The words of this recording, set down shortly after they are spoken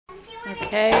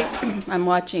Okay, I'm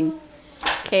watching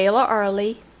Kayla,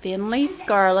 Arlie, Finley,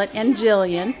 Scarlett, and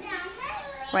Jillian.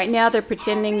 Right now they're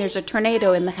pretending there's a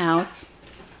tornado in the house.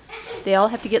 They all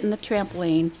have to get in the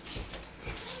trampoline.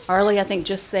 Arlie, I think,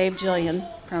 just saved Jillian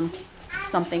from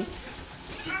something.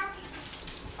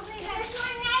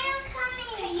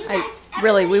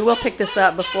 Really, we will pick this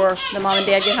up before the mom and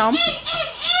dad get home.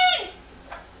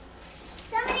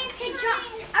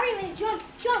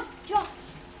 Jump.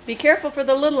 Be careful for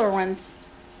the littler ones.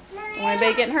 Don't want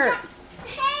anybody getting hurt.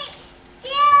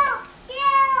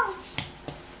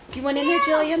 You went in there,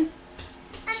 Jillian?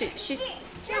 She's...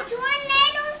 The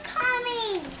tornado's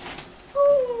coming.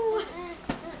 Ooh.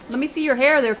 Let me see your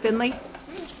hair there, Finley.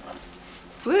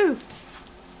 Woo!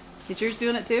 Is yours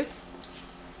doing it too?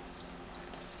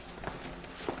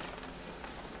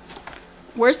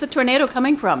 Where's the tornado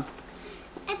coming from?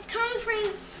 It's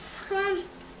coming from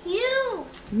you.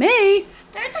 Me?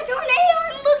 There's a tornado.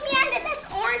 I'm looking at it. That's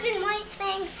orange and white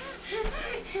thing.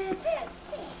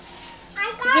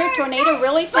 Is there a tornado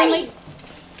really, Finley?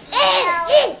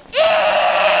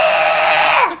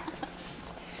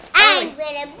 I'm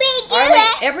gonna beat you. Arlie,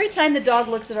 every time the dog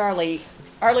looks at Arlie,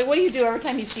 what do you do every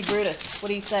time you see Brutus? What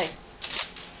do you say?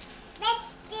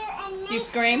 Do you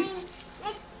scream?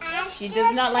 She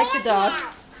does not like the dog.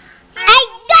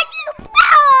 I got you!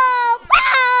 Bow!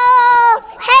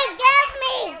 Hey, get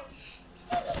me!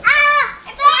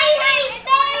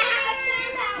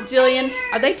 Jillian,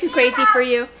 are they too crazy for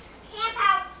you?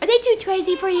 Are they too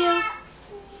crazy for you?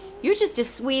 You're just as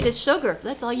sweet as sugar.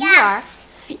 That's all you are.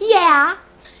 Yeah.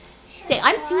 Say,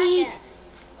 I'm sweet.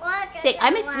 Say,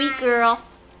 I'm a sweet girl.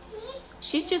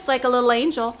 She's just like a little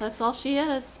angel. That's all she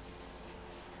is.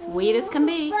 Sweet as can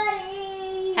be.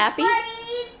 Happy?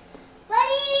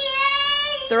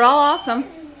 They're all awesome.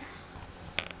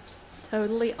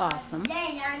 Totally awesome.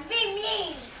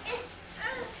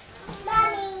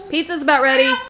 Pizza's about ready.